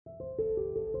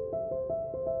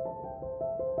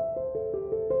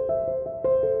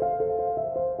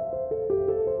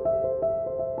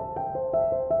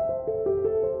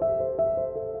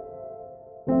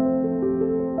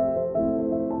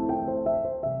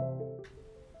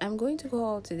I'm going to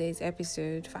call today's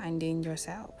episode Finding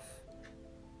Yourself.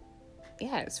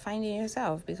 Yes, finding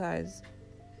yourself, because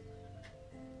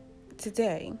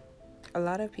today a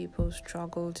lot of people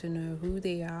struggle to know who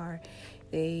they are.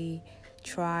 They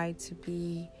try to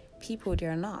be people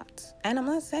they're not. And I'm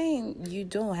not saying you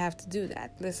don't have to do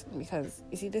that. Listen, because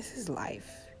you see, this is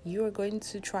life. You are going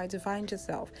to try to find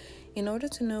yourself. In order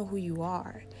to know who you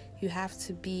are, you have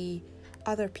to be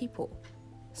other people.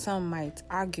 Some might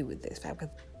argue with this fact,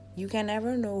 but you can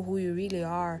never know who you really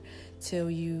are till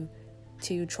you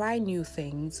try new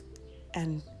things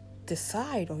and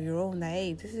decide on your own that,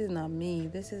 hey, this is not me.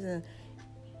 This isn't.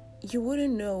 You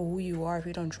wouldn't know who you are if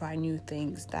you don't try new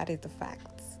things. That is the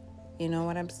facts. You know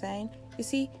what I'm saying? You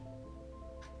see,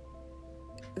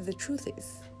 the truth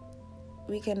is,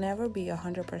 we can never be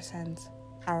 100%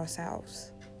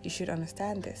 ourselves. You should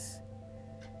understand this.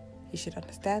 You should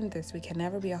understand this. We can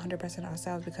never be 100%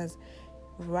 ourselves, because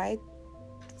right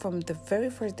from the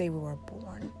very first day we were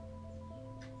born,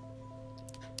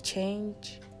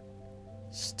 change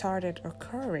started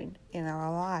occurring in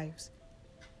our lives.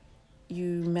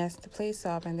 You mess the place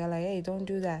up and they're like, hey, don't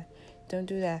do that.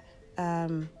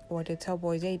 Or they tell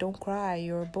boys, hey, don't cry,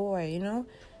 you're a boy,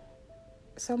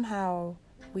 Somehow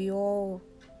we all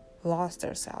lost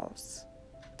ourselves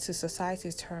to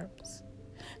society's terms.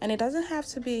 And it doesn't have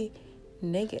to be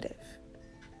negative.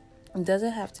 It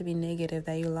doesn't have to be negative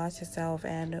that you lost yourself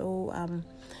and,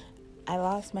 I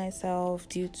lost myself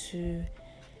due to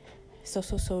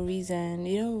so reason.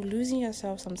 Losing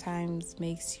yourself sometimes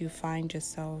makes you find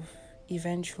yourself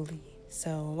eventually.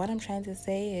 So what I'm trying to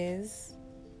say is,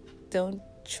 don't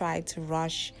try to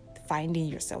rush finding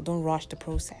yourself. Don't rush the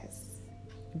process.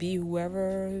 Be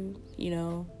whoever,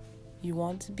 you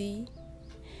want to be.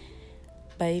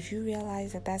 But if you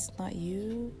realize that that's not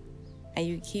you, and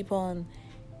you keep on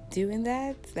doing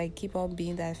that, like keep on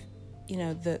being that,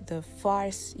 the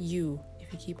farce you,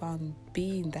 if you keep on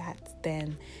being that,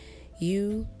 then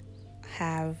you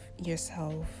have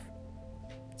yourself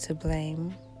to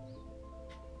blame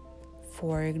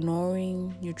for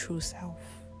ignoring your true self.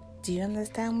 Do you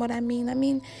understand what I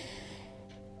mean?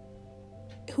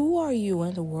 Who are you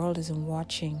when the world isn't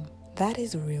watching? That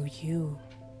is real you.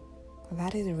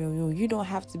 That is real you. You don't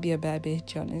have to be a bad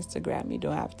bitch on Instagram. You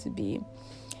don't have to be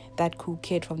that cool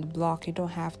kid from the block. You don't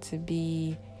have to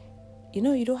be,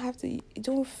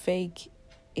 don't fake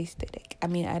aesthetic. I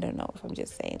don't know if I'm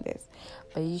just saying this,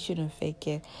 but you shouldn't fake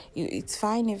it. It's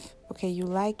fine if, okay, you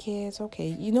like it, it's okay.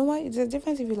 You know what? It's a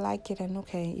difference if you like it and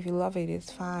okay, if you love it,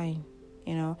 it's fine.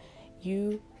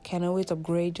 You can always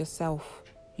upgrade yourself.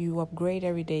 You upgrade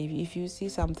every day. If you see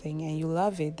something and you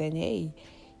love it, then hey,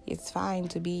 it's fine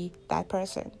to be that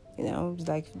person. It's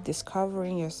like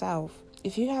discovering yourself.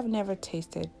 If you have never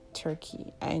tasted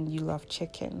turkey and you love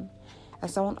chicken, and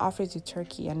someone offers you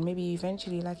turkey and maybe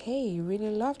eventually like, hey, you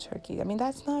really love turkey,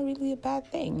 that's not really a bad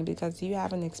thing because you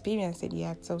haven't experienced it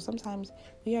yet. So sometimes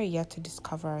we are yet to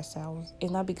discover ourselves.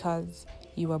 It's not because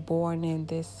you were born in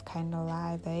this kind of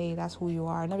life that, hey, that's who you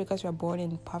are. Not because you're born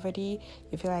in poverty,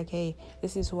 you feel like, hey,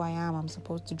 this is who I am. I'm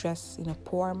supposed to dress in a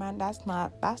poor man. That's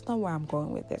not where I'm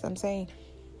going with this. I'm saying,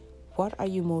 what are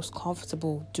you most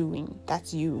comfortable doing?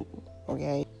 That's you,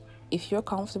 okay? If you're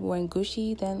comfortable wearing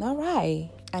Gucci, then all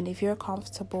right. And if you're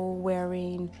comfortable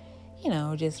wearing,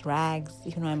 just rags,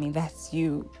 that's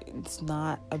you. It's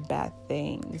not a bad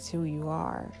thing. It's who you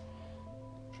are.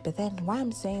 But then why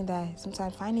I'm saying that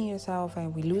sometimes finding yourself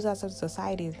and we lose ourselves in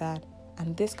society is that,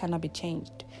 and this cannot be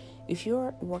changed. If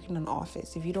you're working in an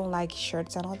office, if you don't like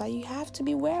shirts and all that, you have to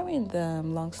be wearing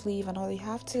them, long sleeve and all that. You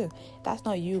have to. That's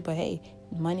not you, but hey,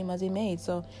 money must be made.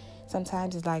 So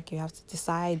sometimes it's like you have to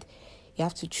decide. You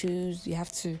have to choose. You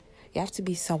have to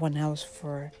be someone else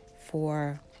for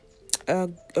a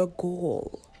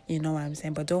goal. You know what I'm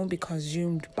saying? But don't be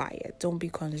consumed by it. Don't be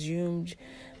consumed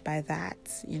by that.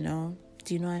 Do you know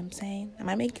what I'm saying? Am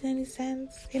I making any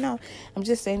sense? I'm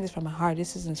just saying this from my heart.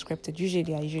 This isn't scripted.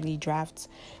 I usually draft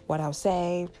what I'll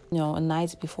say, a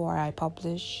night before I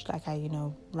publish, like I,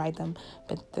 write them.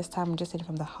 But this time I'm just saying it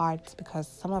from the heart because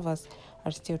some of us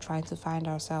are still trying to find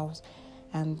ourselves.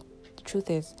 And the truth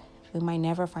is, we might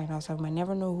never find ourselves. We might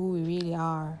never know who we really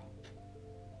are.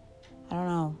 I don't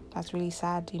know. That's really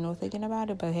sad, thinking about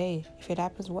it. But hey, if it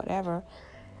happens, whatever.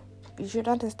 You should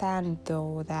understand,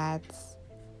 though, that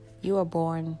you are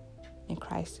born in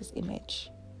Christ's image.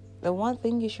 The one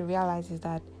thing you should realize is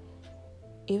that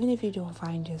even if you don't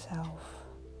find yourself,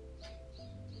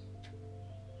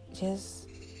 just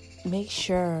make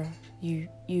sure you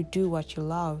do what you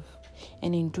love.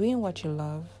 And in doing what you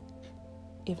love,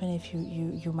 even if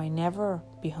you might never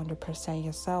be 100%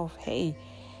 yourself, hey,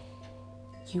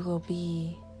 you will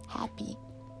be happy.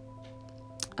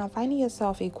 finding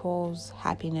yourself equals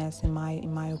happiness in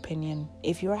my opinion.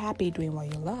 If you're happy doing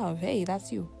what you love, hey,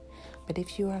 that's you. But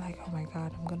if you are like, oh my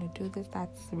God, I'm gonna do this,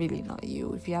 that's really not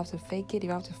you. If you have to fake it, if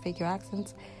you have to fake your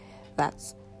accents,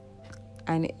 that's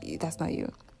not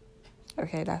you.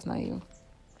 Okay, that's not you.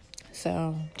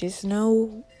 So just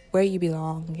know where you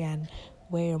belong and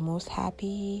where you're most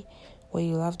happy, what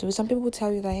you love doing. Some people will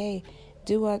tell you that, hey,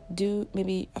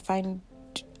 maybe find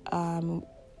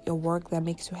your work that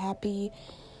makes you happy.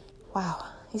 Wow.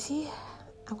 You see,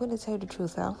 I'm going to tell you the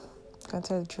truth, huh? I'm going to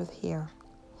tell you the truth here.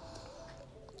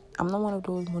 I'm not one of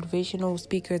those motivational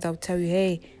speakers that will tell you,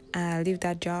 hey, leave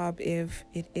that job if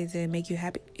it doesn't make you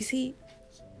happy. You see,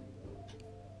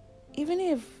 even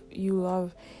if you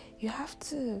love, you have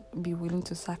to be willing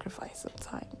to sacrifice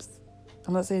sometimes.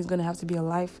 I'm not saying it's going to have to be a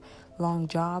lifelong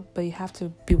job, but you have to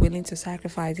be willing to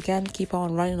sacrifice. You can't keep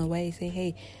on running away, say,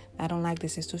 hey, I don't like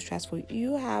this, it's too stressful.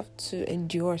 You have to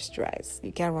endure stress.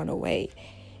 You can't run away.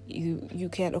 You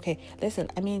can't, okay, listen,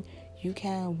 I mean, you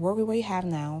can work with what you have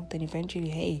now, then eventually,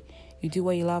 hey, you do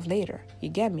what you love later. You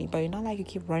get me? But you're not like you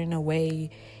keep running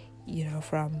away,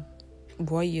 from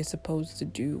what you're supposed to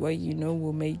do, what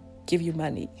will give you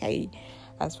money. Hey,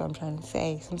 that's what I'm trying to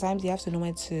say. Sometimes you have to know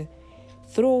when to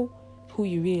throw who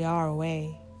you really are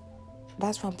away.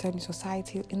 That's what I'm telling you,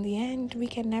 society. In the end, we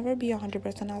can never be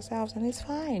 100% ourselves, and it's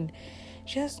fine.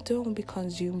 Just don't be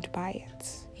consumed by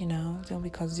it, Don't be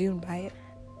consumed by it.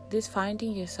 This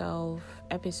Finding Yourself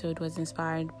episode was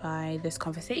inspired by this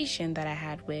conversation that I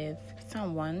had with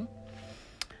someone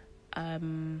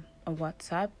on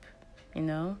WhatsApp,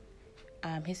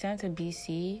 He sent a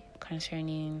BC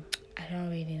concerning, I don't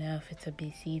really know if it's a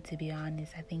BC, to be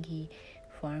honest. I think he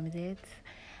formed it.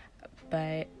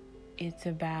 But it's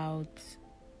about,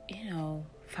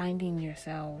 finding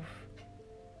yourself.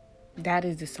 That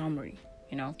is the summary,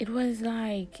 It was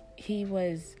like he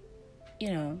was,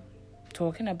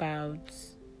 talking about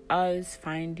us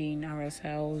finding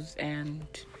ourselves and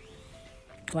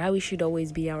why we should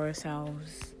always be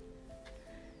ourselves,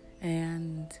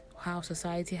 and how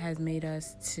society has made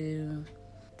us to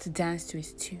dance to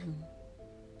his tune.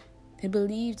 He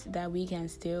believed that we can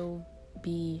still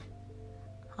be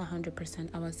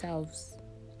 100% ourselves.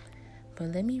 But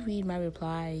let me read my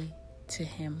reply to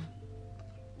him.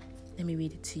 Let me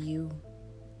read it to you.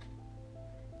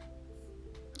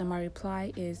 And my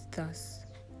reply is thus: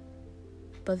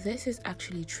 but this is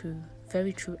actually true,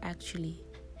 very true actually.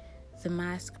 The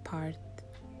mask part.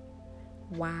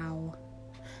 Wow.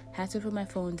 Had to put my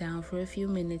phone down for a few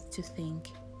minutes to think.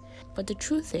 But the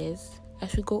truth is,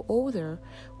 as we go older,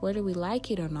 whether we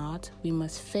like it or not, we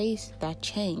must face that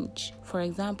change. For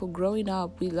example, growing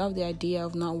up, we loved the idea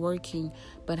of not working,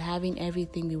 but having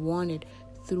everything we wanted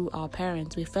through our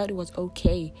parents. We felt it was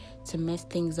okay to mess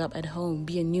things up at home,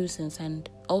 be a nuisance, and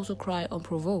also cry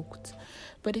unprovoked.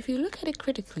 But if you look at it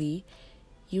critically,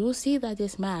 you will see that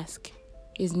this mask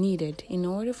is needed in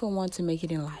order for one to make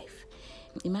it in life.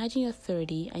 Imagine you're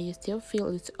 30 and you still feel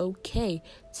it's okay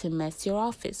to mess your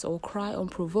office or cry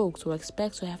unprovoked or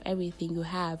expect to have everything you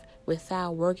have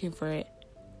without working for it.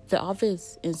 The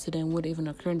office incident would even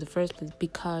occur in the first place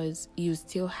because you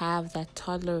still have that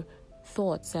toddler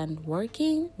thoughts, and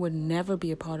working would never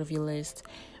be a part of your list.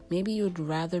 Maybe you'd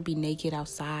rather be naked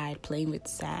outside playing with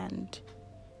sand.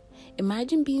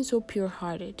 Imagine being so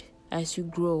pure-hearted as you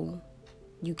grow.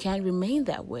 You can't remain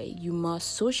that way. You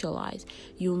must socialize.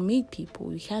 You meet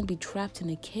people. You can't be trapped in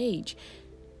a cage,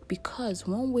 because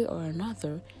one way or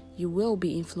another, you will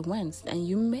be influenced and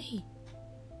you may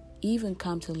even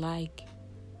come to like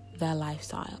that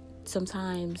lifestyle.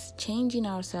 Sometimes changing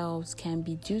ourselves can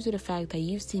be due to the fact that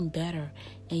you've seen better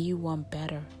and you want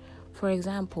better. For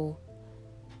example,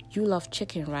 you love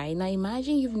chicken, right? Now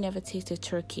imagine you've never tasted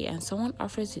turkey and someone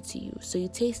offers it to you. So you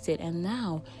taste it and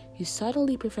now you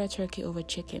suddenly prefer turkey over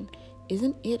chicken.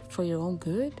 Isn't it for your own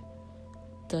good?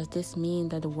 Does this mean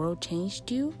that the world changed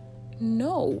you?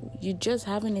 No, you just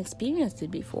haven't experienced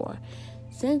it before.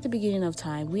 Since the beginning of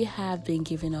time, we have been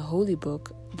given a holy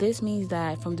book. This means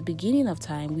that from the beginning of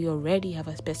time, we already have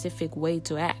a specific way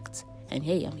to act. And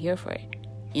hey, I'm here for it.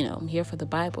 I'm here for the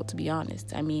Bible, to be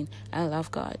honest. I mean, I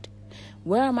love God.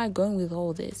 Where am I going with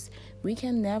all this? We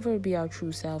can never be our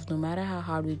true selves, no matter how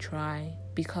hard we try,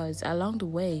 because along the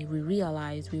way, we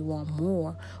realize we want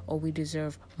more, or we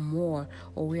deserve more,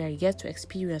 or we are yet to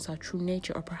experience our true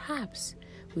nature, or perhaps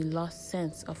we lost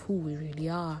sense of who we really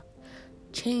are.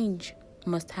 Change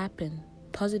must happen,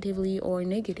 positively or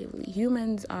negatively.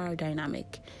 Humans are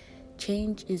dynamic.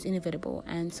 Change is inevitable,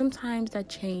 and sometimes that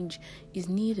change is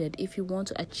needed if you want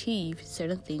to achieve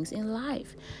certain things in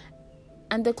life.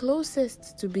 And the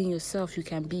closest to being yourself you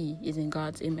can be is in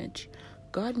God's image.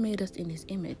 God made us in his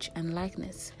image and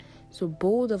likeness. So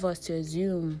bold of us to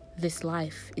assume this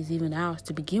life is even ours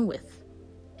to begin with.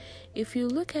 If you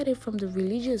look at it from the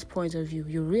religious point of view,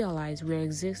 you realize we're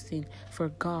existing for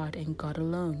God and God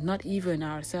alone, not even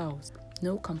ourselves.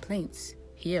 No complaints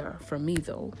here from me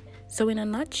though. So in a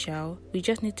nutshell, we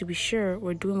just need to be sure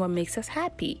we're doing what makes us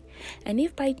happy. And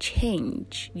if by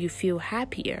change you feel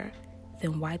happier,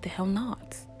 then why the hell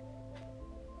not?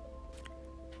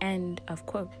 End of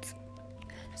quote.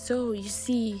 So you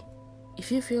see,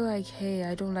 if you feel like, hey,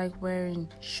 I don't like wearing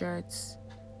shirts,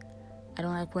 I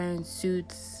don't like wearing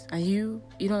suits, and you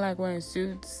don't like wearing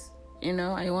suits,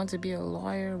 I want to be a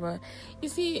lawyer, but you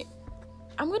see,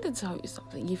 I'm going to tell you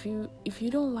something. If you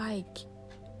don't like,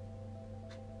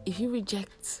 if you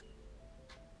reject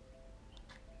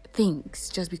things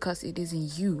just because it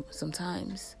isn't you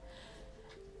sometimes,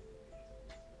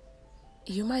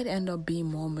 you might end up being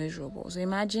more miserable. So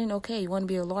imagine, okay, you want to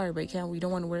be a lawyer, but you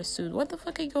don't want to wear a suit. What the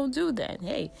fuck are you gonna do then?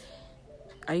 Hey,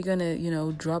 are you gonna,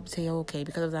 say, okay,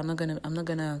 because I'm not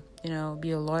gonna,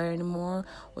 be a lawyer anymore?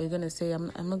 Or you're gonna say,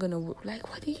 I'm not gonna, like,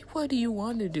 what do you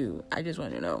want to do? I just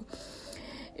want to know.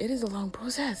 It is a long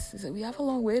process. We have a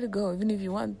long way to go. Even if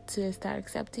you want to start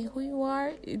accepting who you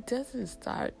are, it doesn't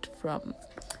start from,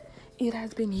 it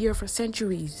has been here for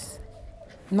centuries.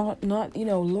 Not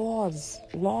laws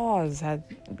have,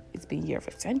 it's been here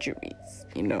for centuries,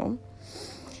 You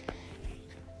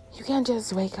can't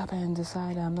just wake up and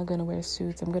decide I'm not going to wear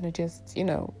suits. I'm going to just,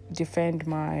 defend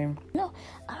my,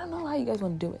 I don't know how you guys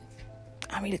want to do it.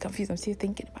 I'm really confused. I'm still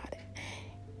thinking about it.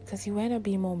 Because you end up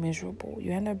being more miserable.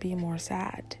 You end up being more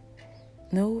sad.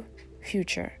 No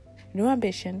future, no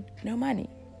ambition, no money.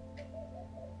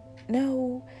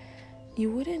 No,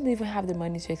 you wouldn't even have the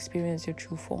money to experience your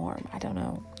true form. I don't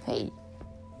know. Hey,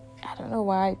 I don't know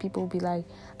why people be like,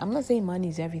 I'm not saying money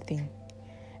is everything,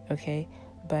 okay?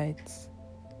 But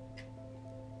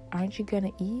aren't you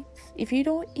gonna eat? If you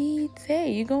don't eat,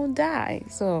 hey, you're gonna die.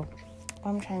 So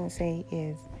what I'm trying to say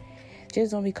is,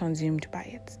 just don't be consumed by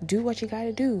it. Do what you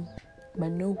gotta do, but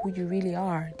know who you really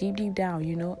are. Deep down,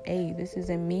 hey, this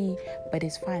isn't me, but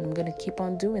it's fine. I'm gonna keep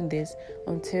on doing this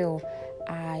until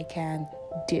I can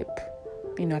dip.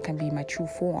 I can be my true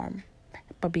form.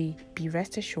 But be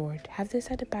rest assured, have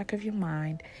this at the back of your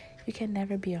mind. You can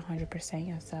never be 100%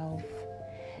 yourself.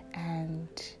 And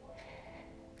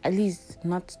at least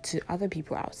not to other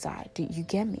people outside. You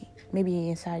get me? Maybe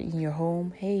inside in your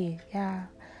home, hey, yeah.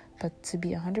 But to be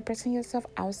 100% yourself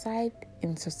outside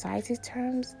in society's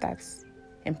terms, that's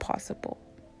impossible.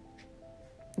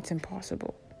 It's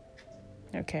impossible.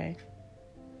 Okay?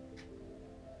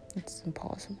 It's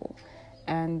impossible.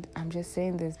 And I'm just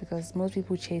saying this because most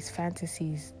people chase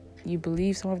fantasies. You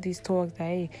believe some of these talks that,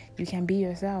 hey, you can be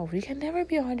yourself. You can never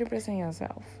be 100%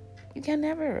 yourself. You can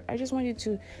never. I just want you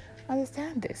to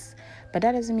understand this. But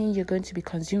that doesn't mean you're going to be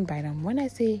consumed by them. When I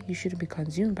say you shouldn't be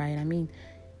consumed by it, I mean,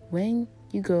 when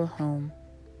you go home,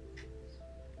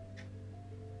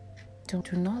 do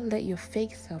not let your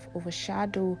fake self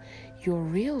overshadow your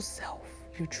real self,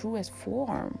 your truest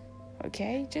form.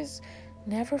 Okay? Just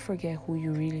never forget who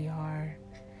you really are.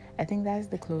 I think that's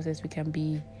the closest we can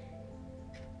be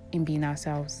in being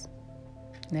ourselves.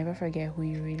 Never forget who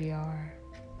you really are.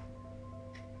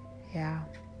 Yeah.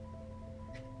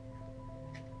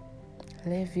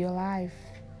 Live your life.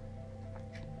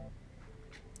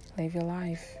 Live your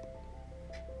life.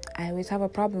 I always have a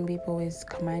problem. People always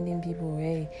commanding people,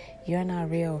 hey, you're not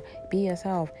real. Be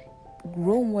yourself.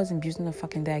 Rome wasn't built in a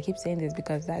fucking day. I keep saying this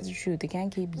because that's the truth. They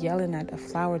can't keep yelling at a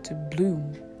flower to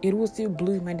bloom. It will still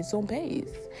bloom at its own pace.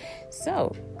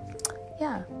 So,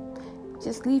 yeah.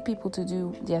 Just leave people to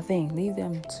do their thing. Leave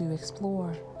them to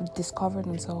explore, discover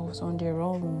themselves on their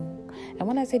own. And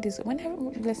when I say this,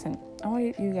 listen, I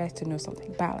want you guys to know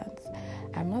something. Balance.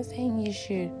 I'm not saying you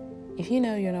should, if you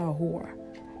know you're not a whore,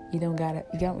 you don't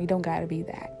gotta be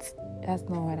that. That's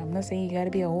not what I'm not saying. You gotta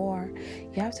be a whore.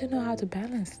 You have to know how to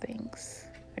balance things.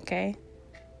 Okay?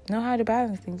 Know how to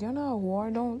balance things. You're not a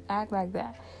whore. Don't act like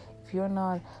that. If you're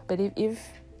not, but if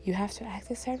you have to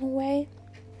act a certain way,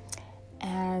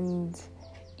 and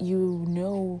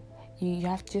you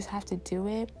just have to do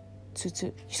it.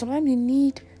 To sometimes you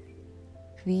need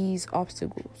these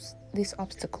obstacles.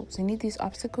 You need these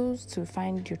obstacles to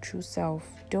find your true self.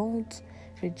 Don't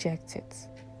reject it.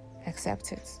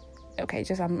 Accept it. Okay,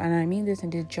 and I mean this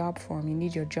in this job form. You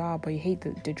need your job, but you hate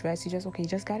the dress. You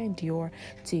just gotta endure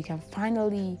till you can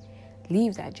finally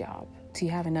leave that job. Till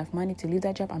you have enough money to leave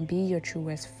that job and be your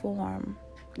truest form.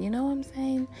 You know what I'm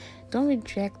saying? Don't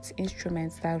reject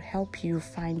instruments that would help you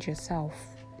find yourself.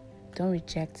 Don't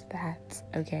reject that,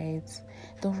 okay?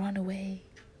 Don't run away.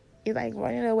 It's like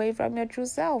running away from your true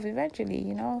self eventually,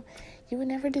 you know. You will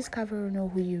never discover or know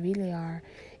who you really are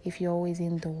if you're always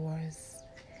indoors.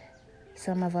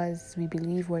 Some of us, we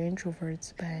believe we're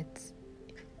introverts, but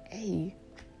hey,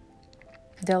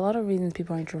 there are a lot of reasons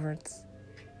people are introverts.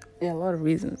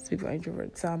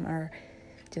 Some are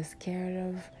just scared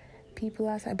of people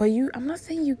outside. But I'm not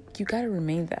saying you gotta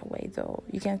remain that way though.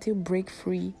 You can still break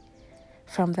free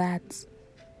from that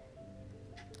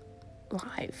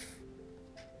life.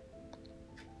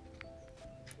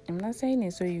 I'm not saying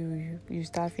it so you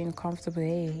start feeling comfortable.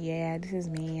 Hey, yeah, this is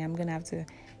me. I'm gonna have to,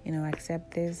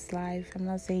 accept this life. I'm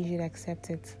not saying you should accept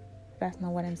it. That's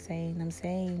not what I'm saying. I'm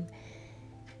saying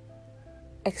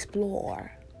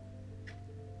explore.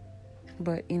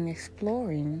 But in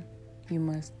exploring, you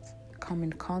must come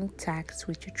in contact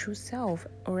with your true self,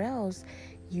 or else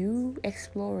you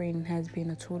exploring has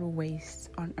been a total waste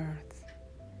on earth.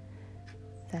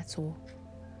 That's all.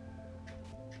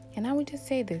 And I would just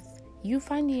say this. You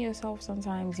finding yourself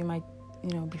sometimes you might,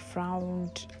 be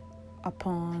frowned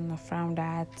upon or frowned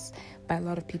at by a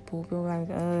lot of people. People are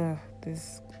like,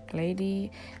 this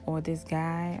lady or this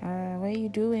guy, what are you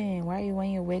doing? Why are you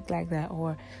wearing your wig like that?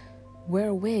 Or wear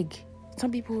a wig.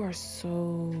 Some people are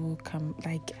so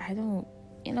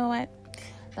you know what?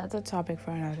 That's a topic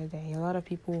for another day. A lot of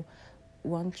people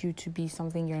want you to be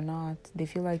something you're not. They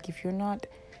feel like if you're not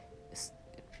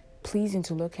pleasing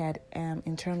to look at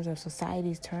in terms of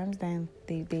society's terms, then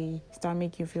they start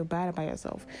making you feel bad about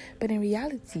yourself. But in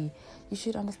reality, you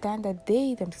should understand that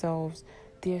they themselves,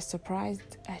 they're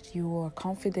surprised at your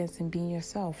confidence in being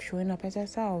yourself, showing up as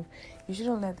yourself. You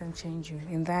shouldn't let them change you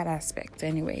in that aspect.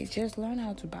 Anyways, just learn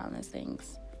how to balance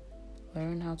things.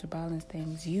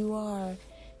 You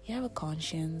have a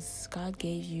conscience. God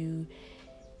gave you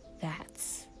that.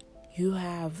 You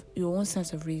have your own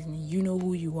sense of reasoning. You know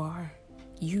who you are.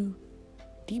 You,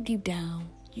 deep down,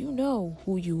 you know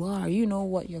who you are. You know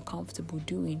what you're comfortable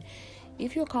doing.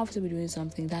 If you're comfortable doing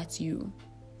something, that's you.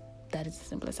 That is the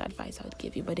simplest advice I would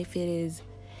give you. But if it is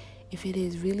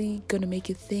really gonna make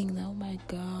you think, oh my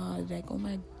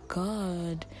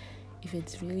God, if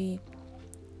it's really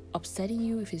upsetting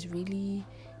you, if it's really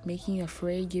making you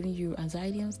afraid, giving you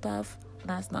anxiety and stuff,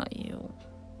 that's not you.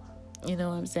 You know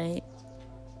what I'm saying?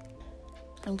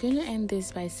 I'm gonna end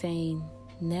this by saying,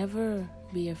 never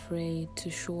be afraid to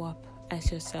show up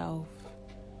as yourself.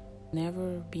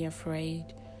 Never be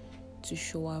afraid to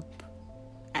show up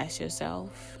as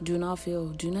yourself. Do not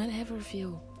ever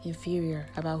feel inferior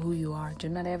about who you are. Do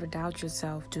not ever doubt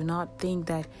yourself. Do not think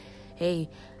that, hey,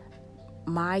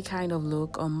 my kind of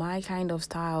look or my kind of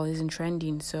style isn't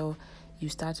trending, so you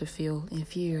start to feel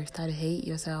inferior, start to hate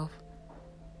yourself.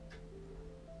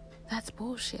 That's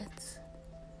bullshit.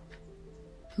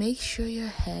 Make sure your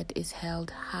head is held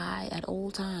high at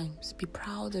all times. Be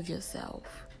proud of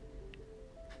yourself.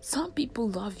 Some people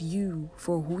love you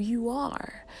for who you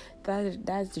are.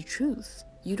 That's the truth.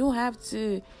 You don't have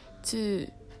to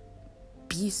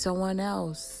be someone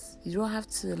else. You don't have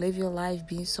to live your life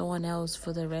being someone else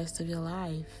for the rest of your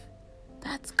life.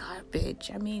 That's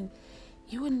garbage. I mean,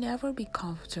 you would never be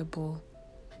comfortable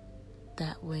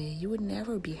that way. You would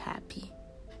never be happy.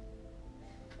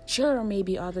 Sure,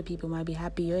 maybe other people might be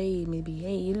happy.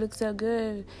 Hey, you look so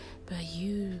good. But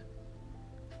you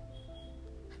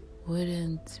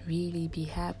wouldn't really be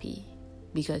happy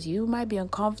because you might be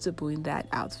uncomfortable in that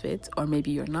outfit, or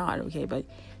maybe you're not, okay? But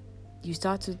you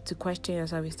start to question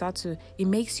yourself. It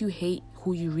makes you hate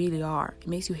who you really are.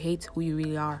 And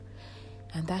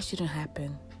that shouldn't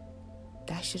happen.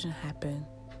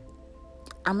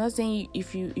 I'm not saying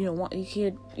if you want your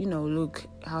kid, look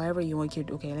however you want your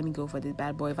kid. Okay, let me go for the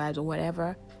bad boy vibes or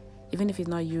whatever. Even if it's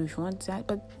not you, if you want that,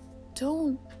 but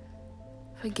don't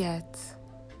forget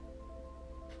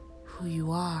who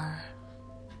you are.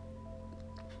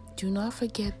 Do not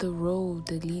forget the road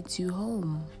that leads you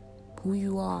home. Who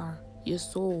you are, your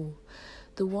soul,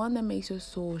 the one that makes your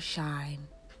soul shine,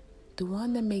 the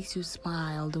one that makes you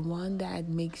smile, the one that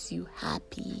makes you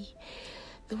happy,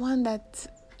 the one that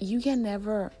you can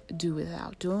never do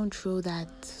without. Don't throw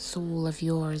that soul of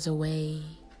yours away.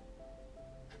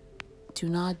 Do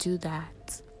not do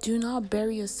that. Do not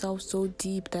bury yourself so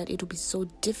deep that it'll be so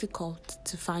difficult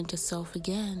to find yourself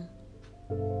again.